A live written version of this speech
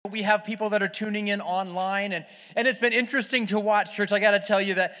We have people that are tuning in online, and it's been interesting to watch, church. I got to tell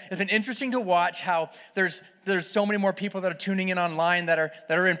you that it's been interesting to watch how there's so many more people that are tuning in online that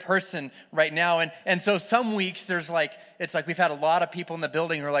are in person right now. And so some weeks it's like we've had a lot of people in the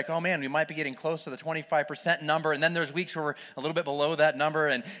building who are like, oh man, we might be getting close to the 25% number. And then there's weeks where we're a little bit below that number.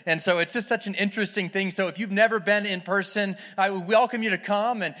 And so it's just such an interesting thing. So if you've never been in person, I would welcome you to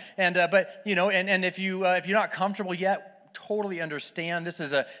come. But if you're not comfortable yet, totally understand. This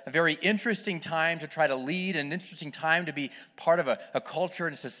is a very interesting time to try to lead, an interesting time to be part of a culture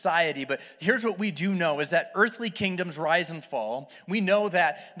and a society. But here's what we do know is that earthly kingdoms rise and fall. We know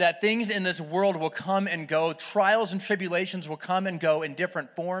that things in this world will come and go. Trials and tribulations will come and go in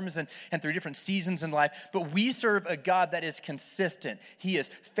different forms and through different seasons in life. But we serve a God that is consistent. He is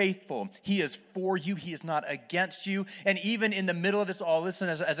faithful. He is for you. He is not against you. And even in the middle of this all, listen,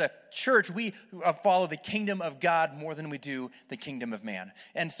 as a church, we follow the kingdom of God more than we do the kingdom of man.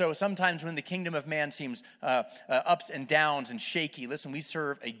 And so sometimes when the kingdom of man seems ups and downs and shaky, listen, we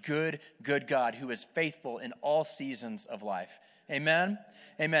serve a good God who is faithful in all seasons of life. Amen?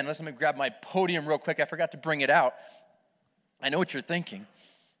 Amen. Let me grab my podium real quick. I forgot to bring it out. I know what you're thinking.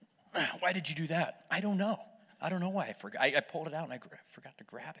 Why did you do that? I don't know. I don't know why I forgot. I pulled it out and I forgot to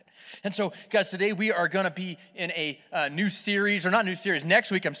grab it. And so, guys, today we are going to be in a new series, or not new series. Next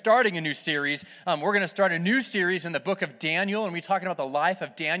week, I'm starting a new series. We're going to start a new series in the book of Daniel, and we're talking about the life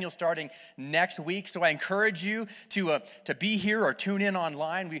of Daniel starting next week. So I encourage you to be here or tune in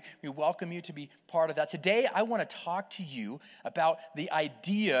online. We welcome you to be part of that. Today, I want to talk to you about the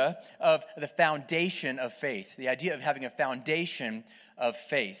idea of the foundation of faith, the idea of having a foundation of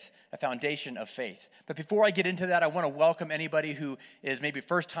faith, a foundation of faith. But before I get into that, I want to welcome anybody who is maybe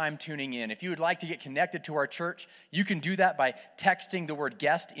first time tuning in. If you would like to get connected to our church, you can do that by texting the word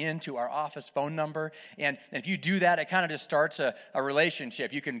guest into our office phone number. And if you do that, it kind of just starts a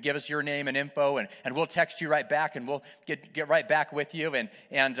relationship. You can give us your name and info, and we'll text you right back, and we'll get right back with you.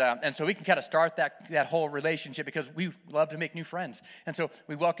 And so we can kind of start that whole relationship, because we love to make new friends. And so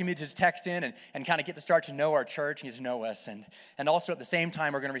we welcome you to just text in and kind of get to start to know our church and get to know us. And also at the same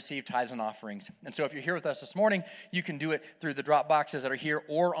time, we're going to receive tithes and offerings. And so if you're here with us this morning, you can do it through the drop boxes that are here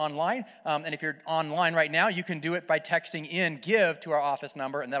or online. And if you're online right now, you can do it by texting in give to our office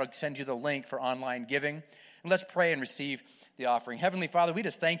number, and that'll send you the link for online giving. And let's pray and receive the offering. Heavenly Father, we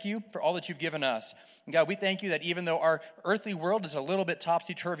just thank you for all that you've given us. And God, we thank you that even though our earthly world is a little bit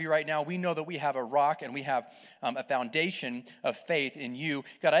topsy-turvy right now, we know that we have a rock and we have a foundation of faith in you.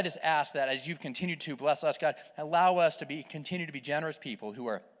 God, I just ask that as you've continued to bless us, God, allow us to continue to be generous people who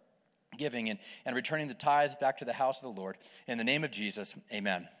are giving and returning the tithes back to the house of the Lord. In the name of Jesus,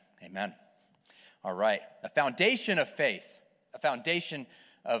 amen. Amen. All right. A foundation of faith. A foundation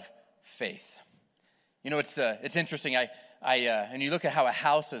of faith. You know, it's interesting. And you look at how a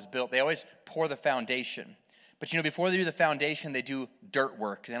house is built, they always pour the foundation. But, before they do the foundation, they do dirt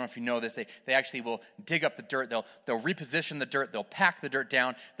work. I don't know if you know this. They actually will dig up the dirt. They'll reposition the dirt. They'll pack the dirt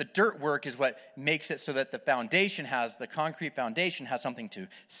down. The dirt work is what makes it so that the concrete foundation has something to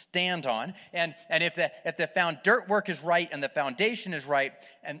stand on. And if the dirt work is right and the foundation is right,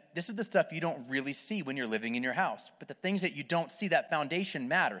 and this is the stuff you don't really see when you're living in your house. But the things that you don't see, that foundation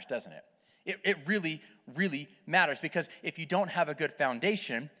matters, doesn't it? It really, really matters, because if you don't have a good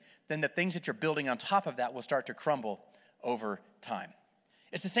foundation, then the things that you're building on top of that will start to crumble over time.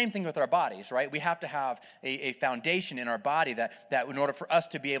 It's the same thing with our bodies, right? We have to have a foundation in our body that in order for us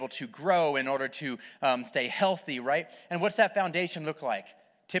to be able to grow, in order to stay healthy, right? And what's that foundation look like?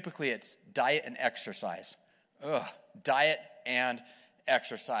 Typically, it's diet and exercise. Diet and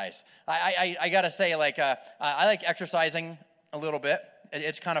exercise. I got to say, I like exercising a little bit.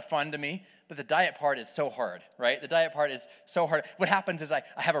 It's kind of fun to me, but the diet part is so hard, right? The diet part is so hard. What happens is I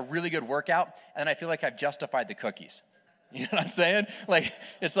have a really good workout, and I feel like I've justified the cookies. You know what I'm saying?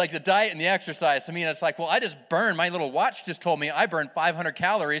 It's like the diet and the exercise. I mean, it's like, well, I just burned, my little watch just told me I burned 500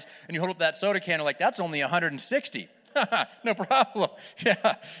 calories, and you hold up that soda can, and like, that's only 160. No problem.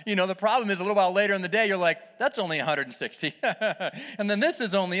 Yeah. The problem is a little while later in the day, you're like, that's only 160. And then this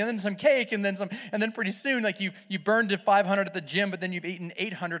is only, and then some cake, and then some, and then pretty soon, like you burned to 500 at the gym, but then you've eaten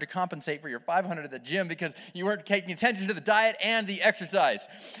 800 to compensate for your 500 at the gym because you weren't taking attention to the diet and the exercise.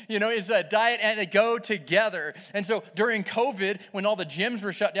 It's a diet and they go together. And so during COVID, when all the gyms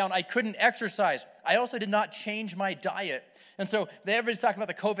were shut down, I couldn't exercise. I also did not change my diet. And so everybody's talking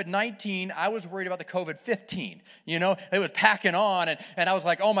about the COVID-19. I was worried about the COVID-15. It was packing on, and I was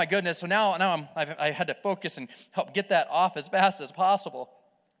like, oh my goodness. So now I had to focus and help get that off as fast as possible.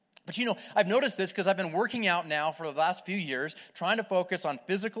 But I've noticed this because I've been working out now for the last few years, trying to focus on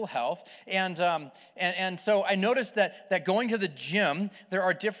physical health. And so I noticed that going to the gym, there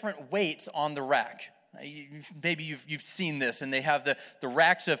are different weights on the rack. Maybe you've seen this, and they have the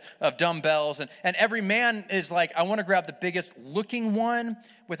racks of dumbbells, and every man is like, I want to grab the biggest looking one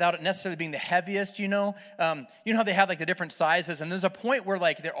without it necessarily being the heaviest, You know how they have like the different sizes, and there's a point where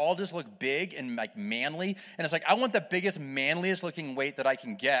like they all just look big and like manly, and it's like, I want the biggest, manliest looking weight that I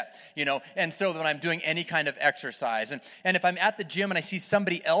can get, and so when I'm doing any kind of exercise, and if I'm at the gym and I see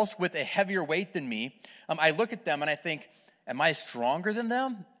somebody else with a heavier weight than me, I look at them and I think, am I stronger than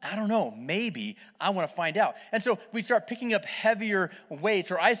them? I don't know. Maybe. I want to find out. And so we start picking up heavier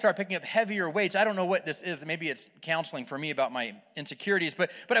weights, or I start picking up heavier weights. I don't know what this is. Maybe it's counseling for me about my insecurities,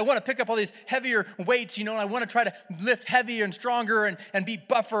 but I want to pick up all these heavier weights, and I want to try to lift heavier and stronger and be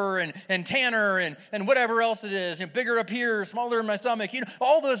buffer and tanner and whatever else it is, bigger up here, smaller in my stomach,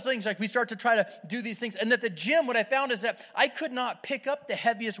 all those things. Like we start to try to do these things. And at the gym, what I found is that I could not pick up the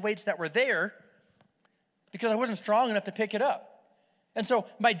heaviest weights that were there because I wasn't strong enough to pick it up. And so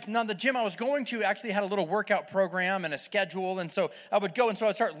the gym I was going to actually had a little workout program and a schedule, and so I would go, and so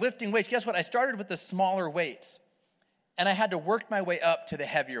I'd start lifting weights. Guess what? I started with the smaller weights, and I had to work my way up to the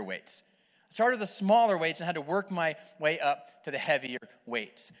heavier weights. I started with the smaller weights and had to work my way up to the heavier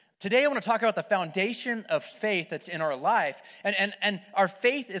weights. Today I want to talk about the foundation of faith that's in our life, and our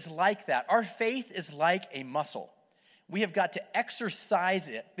faith is like that. Our faith is like a muscle. We have got to exercise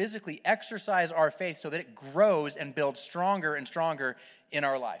it, physically exercise our faith so that it grows and builds stronger and stronger in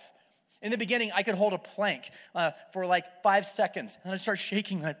our life. In the beginning, I could hold a plank for like 5 seconds, and I'd start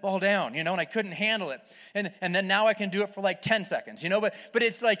shaking and I'd fall down, and I couldn't handle it. And then now I can do it for like 10 seconds, but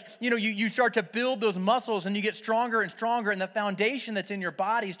it's like, you start to build those muscles and you get stronger and stronger, and the foundation that's in your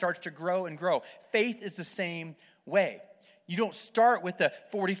body starts to grow and grow. Faith is the same way. You don't start with the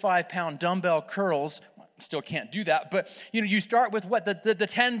 45-pound dumbbell curls. Still can't do that, but you start with what the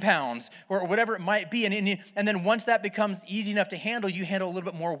 10 pounds or whatever it might be, and then once that becomes easy enough to handle, you handle a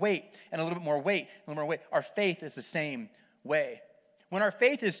little bit more weight and a little bit more weight and a little more weight. Our faith is the same way. When our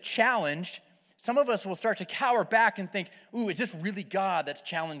faith is challenged, some of us will start to cower back and think, "Ooh, is this really God that's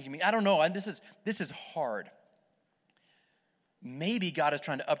challenging me? I don't know. This is hard." Maybe God is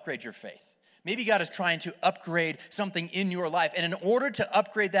trying to upgrade your faith. Maybe God is trying to upgrade something in your life. And in order to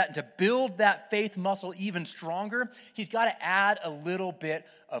upgrade that and to build that faith muscle even stronger, he's got to add a little bit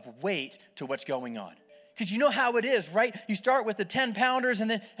of weight to what's going on. Because you know how it is, right? You start with the 10-pounders, and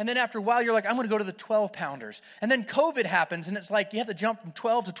then after a while, you're like, I'm going to go to the 12-pounders. And then COVID happens, and it's like you have to jump from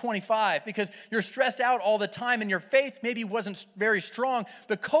 12 to 25 because you're stressed out all the time, and your faith maybe wasn't very strong.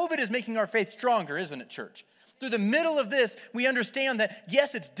 But COVID is making our faith stronger, isn't it, church? Through the middle of this, we understand that,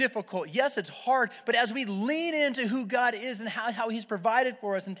 yes, it's difficult. Yes, it's hard. But as we lean into who God is and how he's provided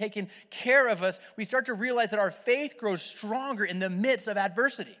for us and taken care of us, we start to realize that our faith grows stronger in the midst of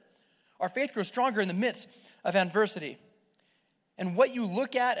adversity. Our faith grows stronger in the midst of adversity. And what you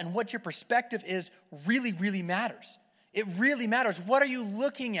look at and what your perspective is really, really matters. It really matters. What are you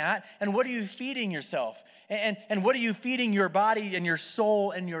looking at, and what are you feeding yourself? And what are you feeding your body and your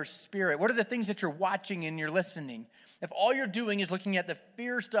soul and your spirit? What are the things that you're watching and you're listening? If all you're doing is looking at the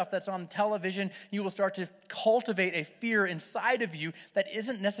fear stuff that's on television, you will start to cultivate a fear inside of you that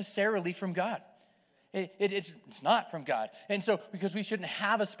isn't necessarily from God. It's not from God. And so, because we shouldn't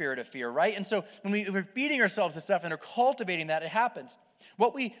have a spirit of fear, right? And so when we're feeding ourselves this stuff and are cultivating that, it happens.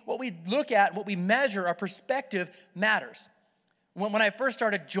 What we look at, what we measure, our perspective matters. When I first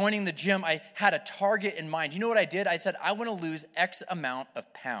started joining the gym, I had a target in mind. You know what I did? I said, I want to lose X amount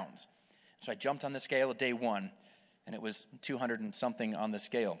of pounds. So I jumped on the scale at day one, and it was 200 and something on the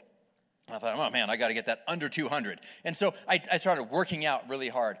scale. And I thought, oh man, I got to get that under 200. And so I started working out really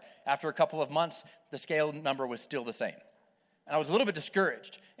hard. After a couple of months, the scale number was still the same. And I was a little bit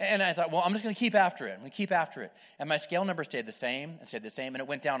discouraged. And I thought, well, I'm just going to keep after it. I'm going to keep after it. And my scale number stayed the same. And it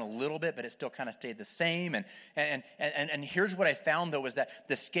went down a little bit, but it still kind of stayed the same. And here's what I found, though, was that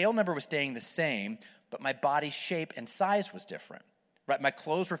the scale number was staying the same, but my body shape and size was different. Right? My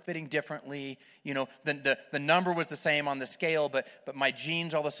clothes were fitting differently. The number was the same on the scale, but my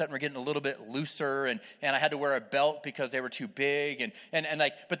jeans all of a sudden were getting a little bit looser, and I had to wear a belt because they were too big.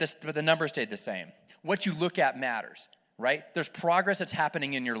 But the number stayed the same. What you look at matters. Right? There's progress that's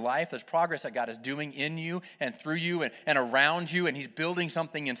happening in your life. There's progress that God is doing in you and through you and around you, and he's building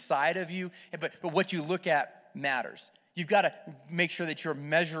something inside of you. But what you look at matters. You've got to make sure that you're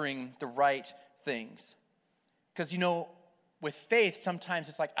measuring the right things. Because, with faith, sometimes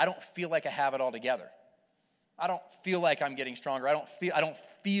it's like, I don't feel like I have it all together. I don't feel like I'm getting stronger. I don't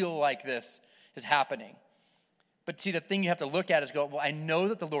feel like this is happening. But see, the thing you have to look at is go, well, I know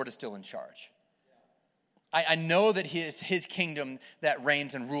that the Lord is still in charge. I know that his kingdom that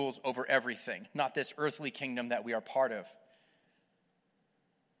reigns and rules over everything, not this earthly kingdom that we are part of.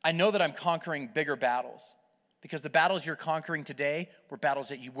 I know that I'm conquering bigger battles because the battles you're conquering today were battles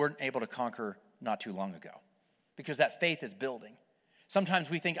that you weren't able to conquer not too long ago because that faith is building. Sometimes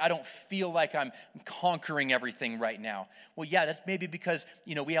we think, I don't feel like I'm conquering everything right now. Well, yeah, that's maybe because,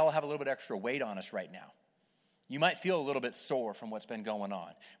 we all have a little bit extra weight on us right now. You might feel a little bit sore from what's been going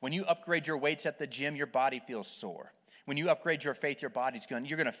on. When you upgrade your weights at the gym, your body feels sore. When you upgrade your faith, you're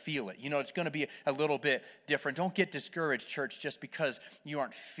going to feel it. It's going to be a little bit different. Don't get discouraged, church, just because you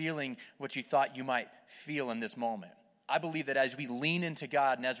aren't feeling what you thought you might feel in this moment. I believe that as we lean into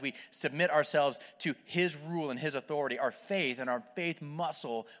God and as we submit ourselves to his rule and his authority, our faith and our faith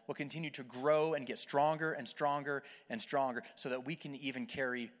muscle will continue to grow and get stronger and stronger and stronger so that we can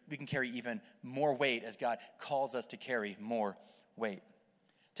carry even more weight as God calls us to carry more weight.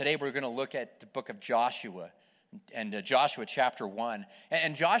 Today we're going to look at the book of Joshua. And Joshua chapter 1.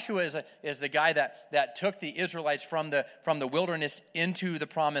 And Joshua is the guy that took the Israelites from the wilderness into the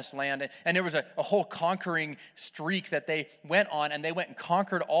promised land. And there was a whole conquering streak that they went on. And they went and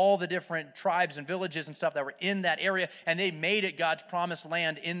conquered all the different tribes and villages and stuff that were in that area. And they made it God's promised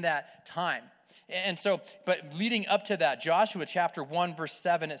land in that time. And so, but leading up to that, Joshua chapter 1 verse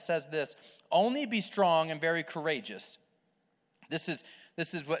 7, it says this, "Only be strong and very courageous." This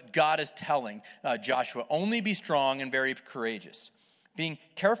is what God is telling Joshua. Only be strong and very courageous, being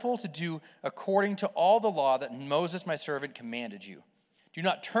careful to do according to all the law that Moses, my servant, commanded you. Do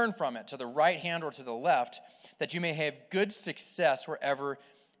not turn from it to the right hand or to the left, that you may have good success wherever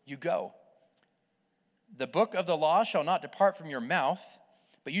you go. The book of the law shall not depart from your mouth,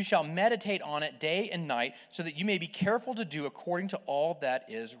 but you shall meditate on it day and night, so that you may be careful to do according to all that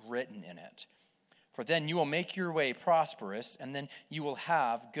is written in it. For then you will make your way prosperous, and then you will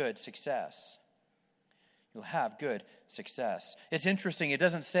have good success. You'll have good success. It's interesting. It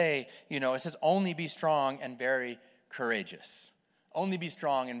doesn't say, it says only be strong and very courageous. Only be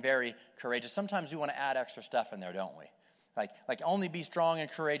strong and very courageous. Sometimes we want to add extra stuff in there, don't we? Like only be strong and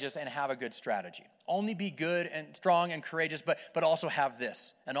courageous and have a good strategy. Only be good and strong and courageous, but also have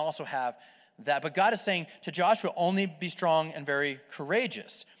this and also have that. But God is saying to Joshua, only be strong and very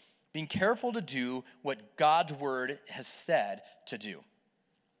courageous, being careful to do what God's word has said to do.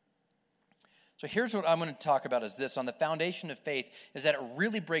 So here's what I'm going to talk about is this. On the foundation of faith is that it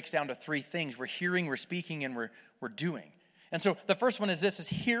really breaks down to three things. We're hearing, we're speaking, and we're doing. And so the first one is this, is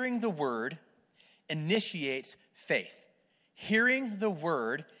hearing the word initiates faith. Hearing the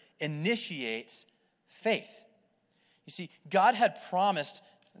word initiates faith. You see, God had promised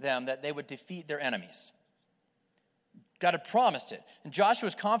them that they would defeat their enemies. God had promised it. And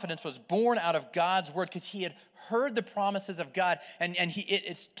Joshua's confidence was born out of God's word because he had heard the promises of God and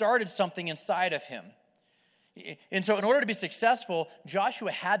it started something inside of him. And so in order to be successful,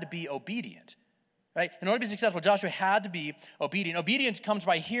 Joshua had to be obedient. Right? In order to be successful, Joshua had to be obedient. Obedience comes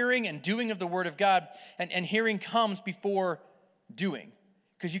by hearing and doing of the word of God, and hearing comes before doing,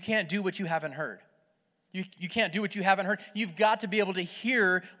 because you can't do what you haven't heard. You can't do what you haven't heard. You've got to be able to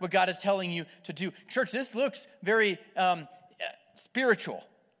hear what God is telling you to do. Church, this looks very spiritual.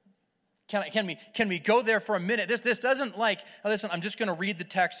 Can we go there for a minute? This doesn't listen, I'm just going to read the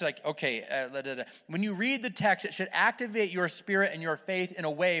text When you read the text, it should activate your spirit and your faith in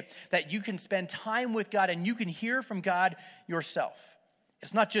a way that you can spend time with God and you can hear from God yourself.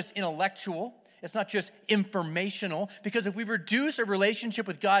 It's not just intellectual. It's not just informational, because if we reduce a relationship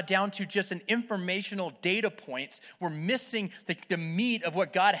with God down to just an informational data points, we're missing the meat of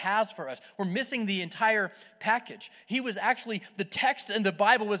what God has for us. We're missing the entire package. The text in the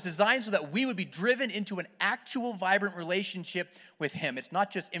Bible was designed so that we would be driven into an actual vibrant relationship with him. It's not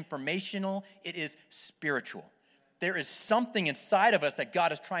just informational, it is spiritual. There is something inside of us that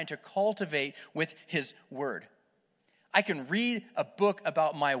God is trying to cultivate with his word. I can read a book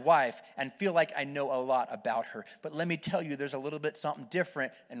about my wife and feel like I know a lot about her. But let me tell you, there's a little bit something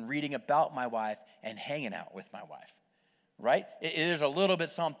different in reading about my wife and hanging out with my wife, right? There's a little bit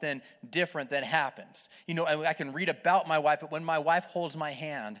something different that happens. I can read about my wife, but when my wife holds my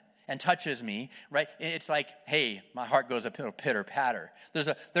hand and touches me, right, it's like, hey, my heart goes a pitter patter.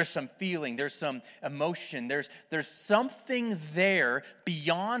 There's some feeling, there's some emotion, there's something there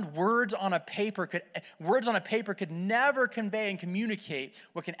beyond words on a paper. Words on a paper could never convey and communicate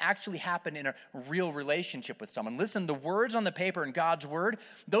what can actually happen in a real relationship with someone. Listen, the words on the paper and God's word,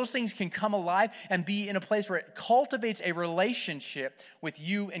 those things can come alive and be in a place where it cultivates a relationship with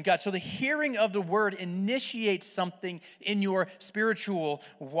you and God. So the hearing of the word initiates something in your spiritual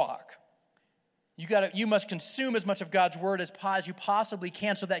walk. You must consume as much of God's word as you possibly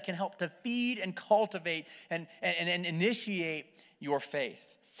can, so that can help to feed and cultivate and initiate your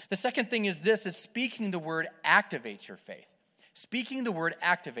faith. The second thing is speaking the word activates your faith. Speaking the word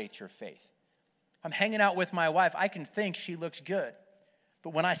activates your faith. I'm hanging out with my wife. I can think she looks good.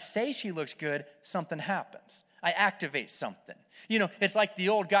 But when I say she looks good, something happens. I activate something. It's like the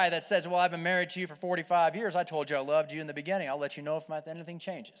old guy that says, well, I've been married to you for 45 years. I told you I loved you in the beginning. I'll let you know if anything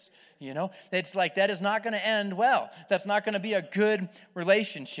changes. It's like that is not going to end well. That's not going to be a good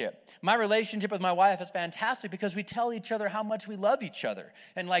relationship. My relationship with my wife is fantastic because we tell each other how much we love each other.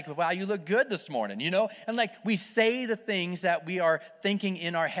 And like, wow, you look good this morning, And like we say the things that we are thinking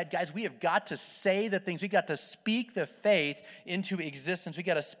in our head. Guys, we have got to say the things. We got to speak the faith into existence. We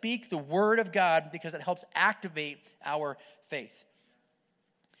got to speak the word of God because it helps activate our faith.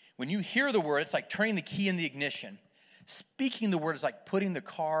 When you hear the word, it's like turning the key in the ignition. Speaking the word is like putting the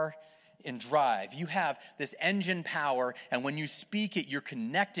car in drive. You have this engine power, and when you speak it, you're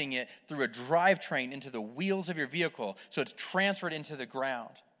connecting it through a drivetrain into the wheels of your vehicle, so it's transferred into the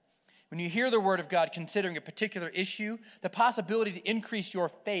ground. When you hear the word of God considering a particular issue, the possibility to increase your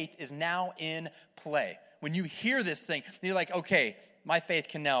faith is now in play. When you hear this thing, you're like, okay, my faith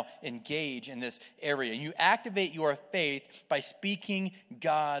can now engage in this area. And you activate your faith by speaking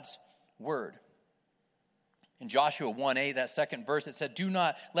God's word. In Joshua 1:8, that second verse, it said, do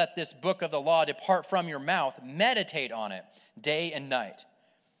not let this book of the law depart from your mouth. Meditate on it day and night.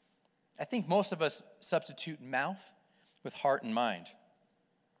 I think most of us substitute mouth with heart and mind.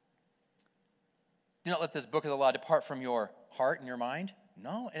 Do not let this book of the law depart from your heart and your mind.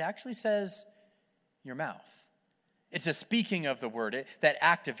 No, it actually says your mouth. It's a speaking of the word that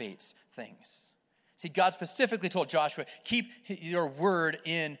activates things. See, God specifically told Joshua, keep my word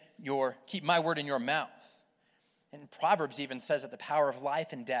in your mouth. And Proverbs even says that the power of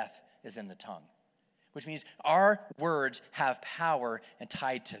life and death is in the tongue, which means our words have power and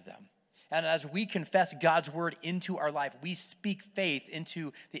tied to them. And as we confess God's word into our life, we speak faith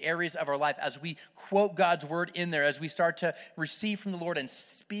into the areas of our life. As we quote God's word in there, as we start to receive from the Lord and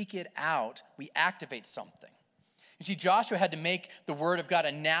speak it out, we activate something. You see, Joshua had to make the word of God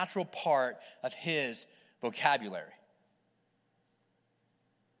a natural part of his vocabulary.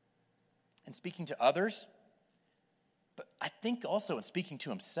 And speaking to others, but I think also in speaking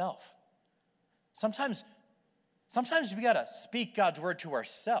to himself. Sometimes we got to speak God's word to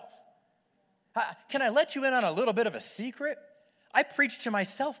ourselves. Can I let you in on a little bit of a secret? I preach to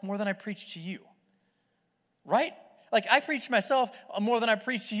myself more than I preach to you. Right? Like I preach to myself more than I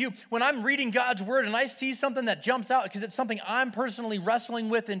preach to you. When I'm reading God's word and I see something that jumps out because it's something I'm personally wrestling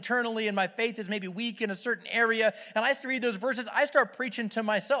with internally and my faith is maybe weak in a certain area, and I have to read those verses, I start preaching to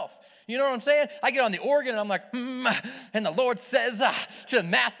myself. You know what I'm saying? I get on the organ and I'm like, and the Lord says to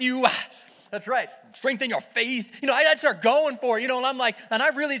Matthew, that's right, strengthen your faith. I start going for it, and I'm like, and I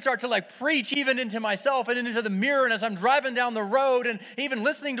really start to preach even into myself and into the mirror, and as I'm driving down the road and even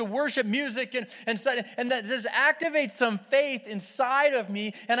listening to worship music and that just activates some faith inside of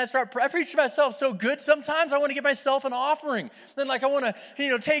me, and I preach to myself so good sometimes I want to give myself an offering. Then I want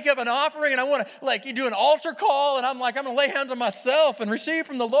to, take up an offering, and I want to you do an altar call, and I'm like, I'm going to lay hands on myself and receive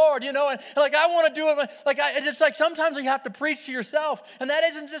from the Lord, and I want to do it. It's just sometimes you have to preach to yourself, and that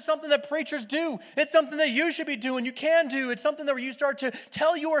isn't just something that preachers do. It's something that you should be doing. You can do. It's something that you start to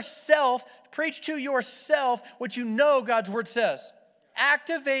tell yourself, preach to yourself what you know God's word says.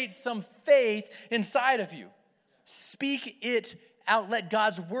 Activate some faith inside of you. Speak it out. Let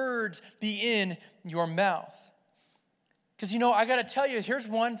God's words be in your mouth. Because, I got to tell you, here's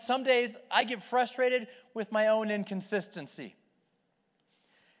one. Some days I get frustrated with my own inconsistency.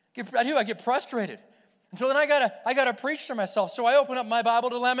 I get frustrated. And so then I gotta preach to myself. So I open up my Bible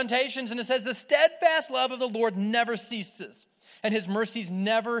to Lamentations, and it says, the steadfast love of the Lord never ceases, and his mercies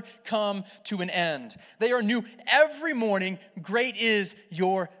never come to an end. They are new every morning. Great is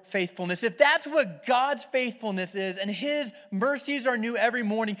your faithfulness. If that's what God's faithfulness is, and his mercies are new every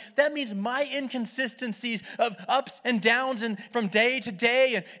morning, that means my inconsistencies of ups and downs and from day to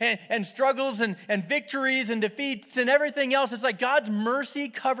day and struggles and victories and defeats and everything else, it's like God's mercy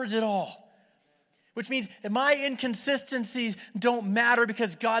covers it all. Which means that my inconsistencies don't matter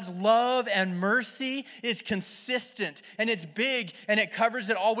because God's love and mercy is consistent and it's big and it covers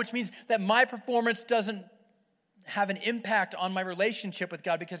it all, which means that my performance doesn't have an impact on my relationship with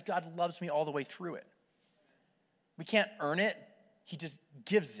God because God loves me all the way through it. We can't earn it. He just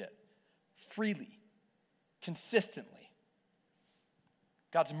gives it freely, consistently.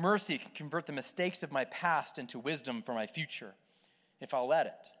 God's mercy can convert the mistakes of my past into wisdom for my future if I'll let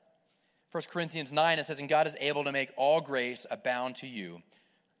it. 1 Corinthians 9, it says, and God is able to make all grace abound to you,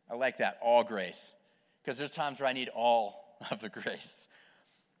 I like that, all grace. Because there's times where I need all of the grace.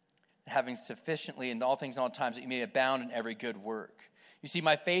 Having sufficiently in all things and all times that you may abound in every good work. You see,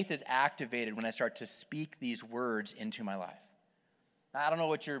 my faith is activated when I start to speak these words into my life. I don't know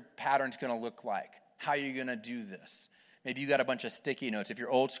what your pattern's going to look like. How are you going to do this? Maybe you got a bunch of sticky notes. If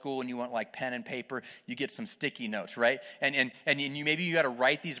you're old school and you want like pen and paper, you get some sticky notes, right? And maybe you got to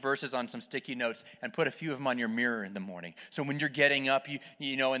write these verses on some sticky notes and put a few of them on your mirror in the morning. So when you're getting up,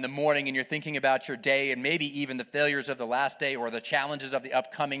 you know, in the morning and you're thinking about your day and maybe even the failures of the last day or the challenges of the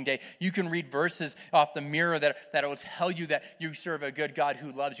upcoming day, you can read verses off the mirror that will tell you that you serve a good God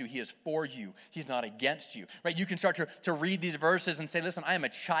who loves you. He is for you. He's not against you, right? You can start to read these verses and say, listen, I am a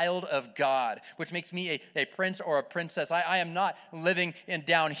child of God, which makes me a prince or a princess. I am not living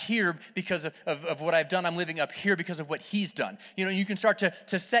down here because of what I've done. I'm living up here because of what he's done. You know, you can start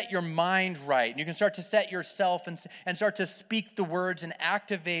to set your mind right. You can start to set yourself and start to speak the words and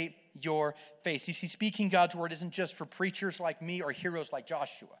activate your faith. You see, speaking God's word isn't just for preachers like me or heroes like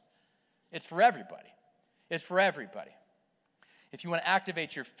Joshua. It's for everybody. It's for everybody. If you want to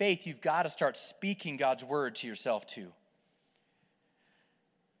activate your faith, you've got to start speaking God's word to yourself too.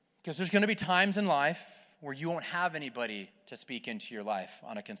 Because there's going to be times in life where you won't have anybody to speak into your life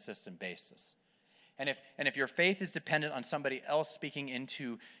on a consistent basis. And if your faith is dependent on somebody else speaking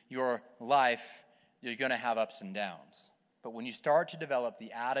into your life, you're going to have ups and downs. But when you start to develop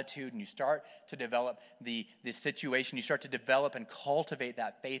the attitude and you start to develop the situation, you start to develop and cultivate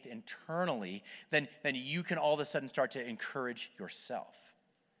that faith internally, then you can all of a sudden start to encourage yourself.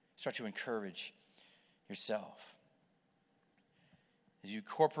 Start to encourage yourself. As you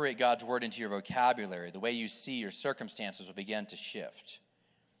incorporate God's word into your vocabulary, the way you see your circumstances will begin to shift.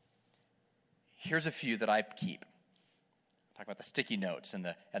 Here's a few that I keep. Talk about the sticky notes and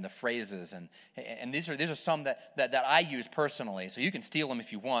the phrases, and these are some that I use personally. So you can steal them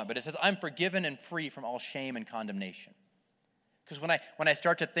if you want. But it says, "I'm forgiven and free from all shame and condemnation." Because when I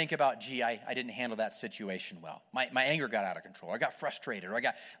start to think about, I didn't handle that situation well. My anger got out of control. I got frustrated.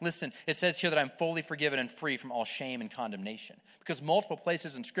 Listen, it says here that I'm fully forgiven and free from all shame and condemnation. Because multiple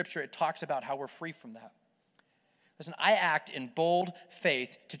places in Scripture, it talks about how we're free from that. Listen, I act in bold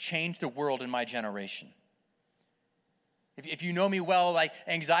faith to change the world in my generation. If you know me well, like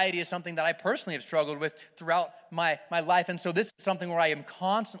anxiety is something that I personally have struggled with throughout my life. And so this is something where I am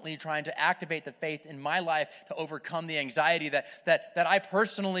constantly trying to activate the faith in my life to overcome the anxiety that I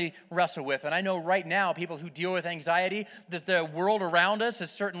personally wrestle with. And I know right now, people who deal with anxiety, the world around us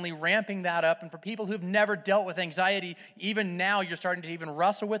is certainly ramping that up. And for people who've never dealt with anxiety, even now you're starting to even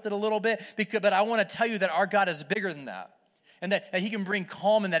wrestle with it a little bit. But I want to tell you that our God is bigger than that. And that he can bring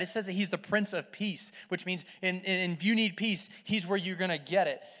calm in that. It says that he's the Prince of Peace, which means if you need peace, he's where you're going to get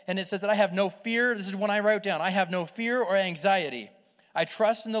it. And it says that I have no fear. This is one I wrote down. I have no fear or anxiety. I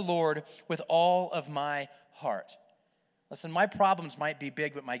trust in the Lord with all of my heart. Listen, my problems might be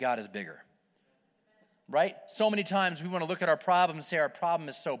big, but my God is bigger. Right? So many times we want to look at our problem and say our problem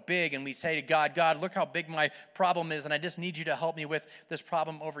is so big, and we say to God, look how big my problem is, and I just need you to help me with this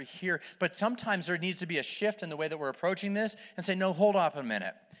problem over here. But sometimes there needs to be a shift in the way that we're approaching this and say, no, hold up a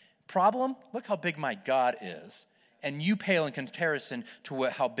minute. Problem, look how big my God is. And you pale in comparison to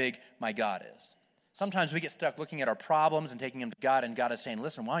how big my God is. Sometimes we get stuck looking at our problems and taking them to God, and God is saying,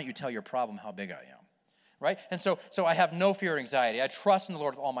 listen, why don't you tell your problem how big I am? Right? And so I have no fear or anxiety. I trust in the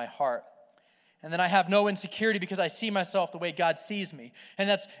Lord with all my heart. And then I have no insecurity because I see myself the way God sees me. And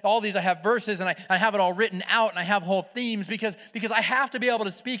that's all these, I have verses and I have it all written out and I have whole themes because I have to be able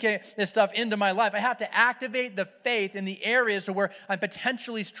to speak this stuff into my life. I have to activate the faith in the areas where I'm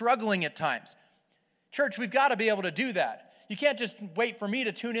potentially struggling at times. Church, we've got to be able to do that. You can't just wait for me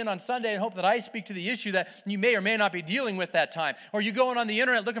to tune in on Sunday and hope that I speak to the issue that you may or may not be dealing with that time. Or you going on the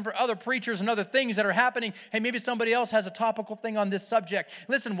internet looking for other preachers and other things that are happening. Hey, maybe somebody else has a topical thing on this subject.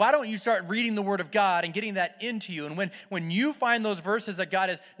 Listen, why don't you start reading the Word of God and getting that into you? And when you find those verses that God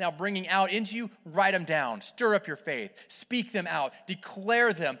is now bringing out into you, write them down. Stir up your faith. Speak them out.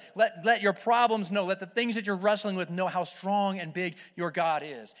 Declare them. Let your problems know. Let the things that you're wrestling with know how strong and big your God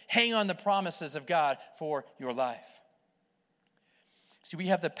is. Hang on the promises of God for your life. See, we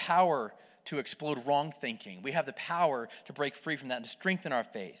have the power to explode wrong thinking. We have the power to break free from that and to strengthen our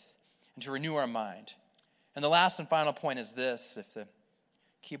faith and to renew our mind. And the last and final point is this. If the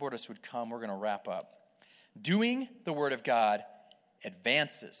keyboardist would come, we're going to wrap up. Doing the Word of God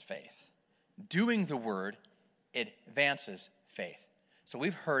advances faith. Doing the Word, it advances faith. So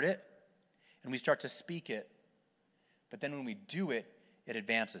we've heard it, and we start to speak it. But then when we do it, it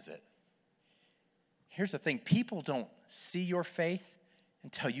advances it. Here's the thing. People don't see your faith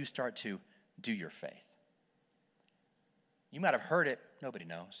until you start to do your faith. You might have heard it. Nobody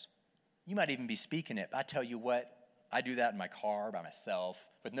knows. You might even be speaking it. But I tell you what, I do that in my car by myself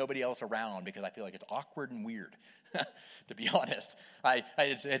with nobody else around because I feel like it's awkward and weird, to be honest.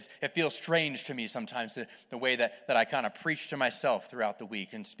 It feels strange to me sometimes, the way that I kind of preach to myself throughout the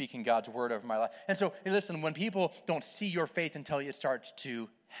week and speaking God's word over my life. And so, listen, when people don't see your faith until it starts to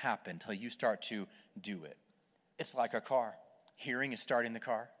happen, until you start to do it, it's like a car. Hearing is starting the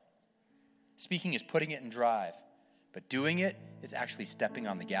car. Speaking is putting it in drive. But doing it is actually stepping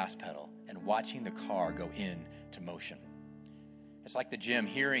on the gas pedal and watching the car go into motion. It's like the gym.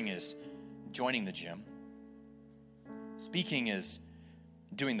 Hearing is joining the gym. Speaking is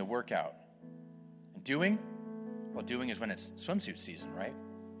doing the workout. And doing is when it's swimsuit season, right?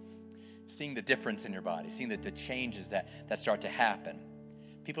 Seeing the difference in your body, seeing the changes that start to happen.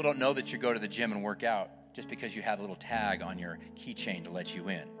 People don't know that you go to the gym and work out just because you have a little tag on your keychain to let you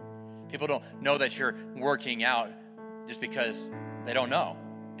in. People don't know that you're working out just because they don't know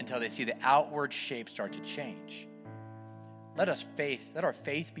until they see the outward shape start to change. Let our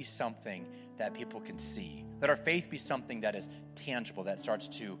faith be something that people can see. Let our faith be something that is tangible, that starts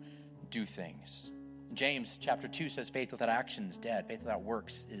to do things. James chapter 2 says faith without action is dead. Faith without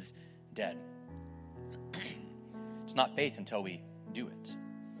works is dead. It's not faith until we do it.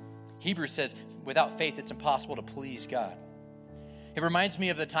 Hebrews says without faith it's impossible to please God. It reminds me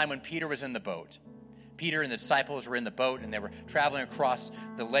of the time when Peter was in the boat. Peter and the disciples were in the boat and they were traveling across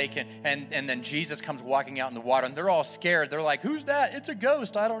the lake and then Jesus comes walking out in the water and they're all scared. They're like, who's that? It's a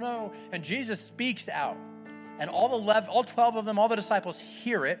ghost. I don't know. And Jesus speaks out and all 12 of them, all the disciples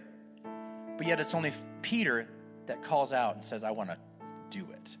hear it, but yet it's only Peter that calls out and says, I want to do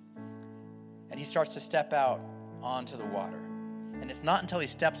it. And he starts to step out onto the water. And it's not until he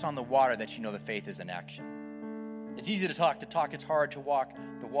steps on the water that you know the faith is in action. It's easy to talk. It's hard to walk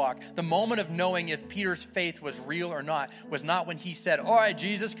the walk. The moment of knowing if Peter's faith was real or not was not when he said, all right,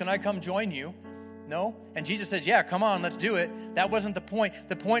 Jesus, can I come join you? No. And Jesus says, yeah, come on, let's do it. That wasn't the point.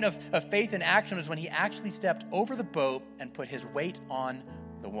 The point of faith in action was when he actually stepped over the boat and put his weight on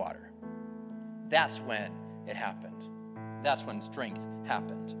the water. That's when it happened. That's when strength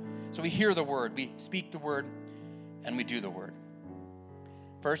happened. So we hear the word, we speak the word, and we do the word.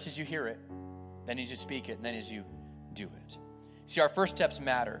 First as you hear it, then as you speak it, and then as you do it. See, our first steps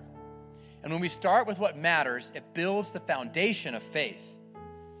matter. And when we start with what matters, it builds the foundation of faith.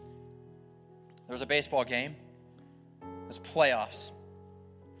 There was a baseball game. It was playoffs.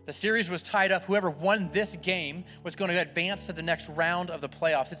 The series was tied up. Whoever won this game was going to advance to the next round of the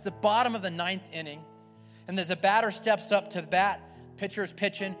playoffs. It's the bottom of the 9th inning. And as a batter steps up to the bat, pitcher is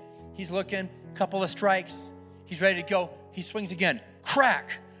pitching. He's looking, couple of strikes. He's ready to go. He swings again.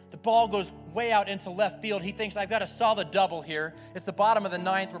 Crack! The ball goes way out into left field. He thinks, I've got a solid double here. It's the bottom of the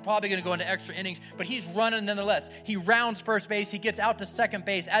 9th. We're probably going to go into extra innings, but he's running nonetheless. He rounds first base. He gets out to second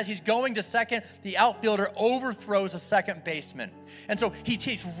base. As he's going to second, the outfielder overthrows a second baseman. And so he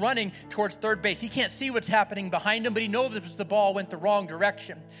keeps running towards third base. He can't see what's happening behind him, but he knows that the ball went the wrong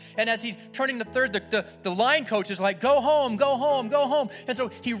direction. And as he's turning to third, the line coach is like, go home, go home, go home. And so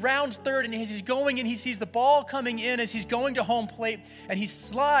he rounds third, and as he's going in, he sees the ball coming in as he's going to home plate, and he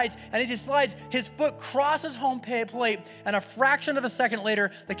slides, and as he slides, his foot crosses home plate, and a fraction of a second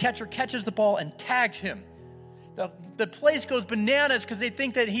later, the catcher catches the ball and tags him. The place goes bananas because they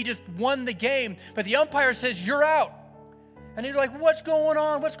think that he just won the game, but the umpire says, you're out. And you're like, what's going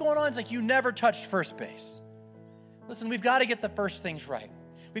on? What's going on? It's like, you never touched first base. Listen, we've got to get the first things right.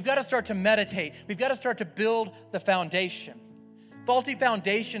 We've got to start to meditate. We've got to start to build the foundation. Faulty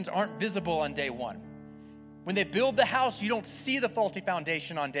foundations aren't visible on day one. When they build the house, you don't see the faulty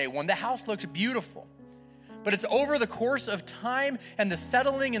foundation on day one. The house looks beautiful. But it's over the course of time and the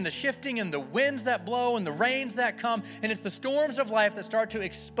settling and the shifting and the winds that blow and the rains that come, and it's the storms of life that start to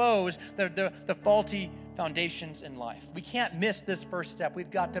expose the faulty foundations in life. We can't miss this first step.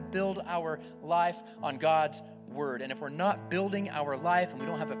 We've got to build our life on God's word. And if we're not building our life and we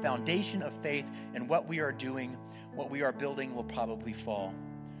don't have a foundation of faith in what we are doing, what we are building will probably fall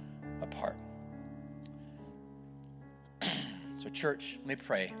apart. So church, let me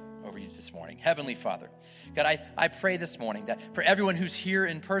pray over you this morning. Heavenly Father, God, I pray this morning that for everyone who's here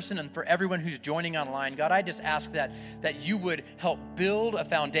in person and for everyone who's joining online, God, I just ask that you would help build a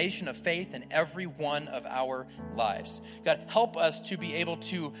foundation of faith in every one of our lives. God, help us to be able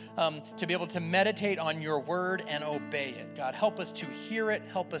to meditate on your word and obey it. God, help us to hear it,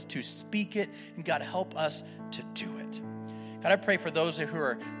 help us to speak it, and God, help us to do it. God, I pray for those who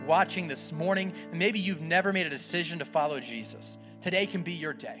are watching this morning, and maybe you've never made a decision to follow Jesus. Today can be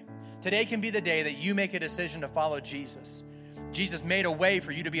your day. Today can be the day that you make a decision to follow Jesus. Jesus made a way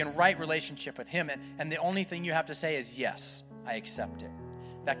for you to be in right relationship with him, and the only thing you have to say is, yes, I accept it.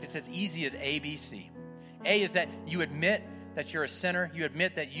 In fact, it's as easy as ABC. A is that you admit that you're a sinner. You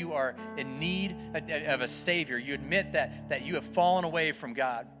admit that you are in need of a Savior. You admit that you have fallen away from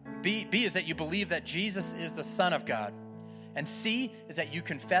God. B is that you believe that Jesus is the Son of God. And C is that you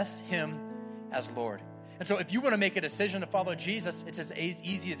confess him as Lord. And so if you want to make a decision to follow Jesus, it's as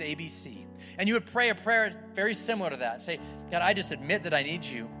easy as ABC. And you would pray a prayer very similar to that. Say, God, I just admit that I need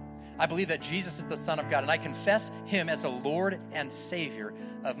you. I believe that Jesus is the Son of God, and I confess him as the Lord and Savior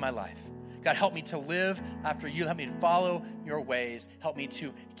of my life. God, help me to live after you. Help me to follow your ways. Help me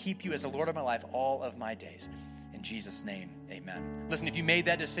to keep you as the Lord of my life all of my days. In Jesus' name, amen. Listen, if you made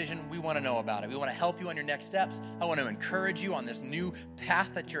that decision, we want to know about it. We want to help you on your next steps. I want to encourage you on this new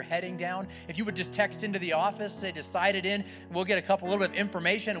path that you're heading down. If you would just text into the office, say decided in, we'll get a little bit of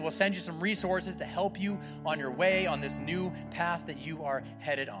information, and we'll send you some resources to help you on your way on this new path that you are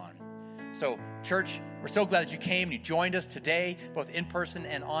headed on. So, church, we're so glad that you came and you joined us today, both in person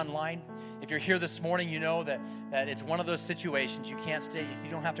and online. If you're here this morning, you know that it's one of those situations you can't stay. You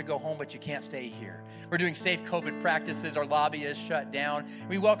don't have to go home, but you can't stay here. We're doing safe COVID practices. Our lobby is shut down.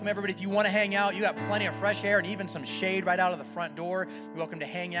 We welcome everybody. If you want to hang out, you got plenty of fresh air and even some shade right out of the front door. You're welcome to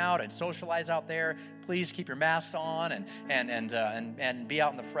hang out and socialize out there. Please keep your masks on and be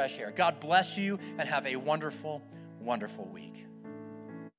out in the fresh air. God bless you and have a wonderful, wonderful week.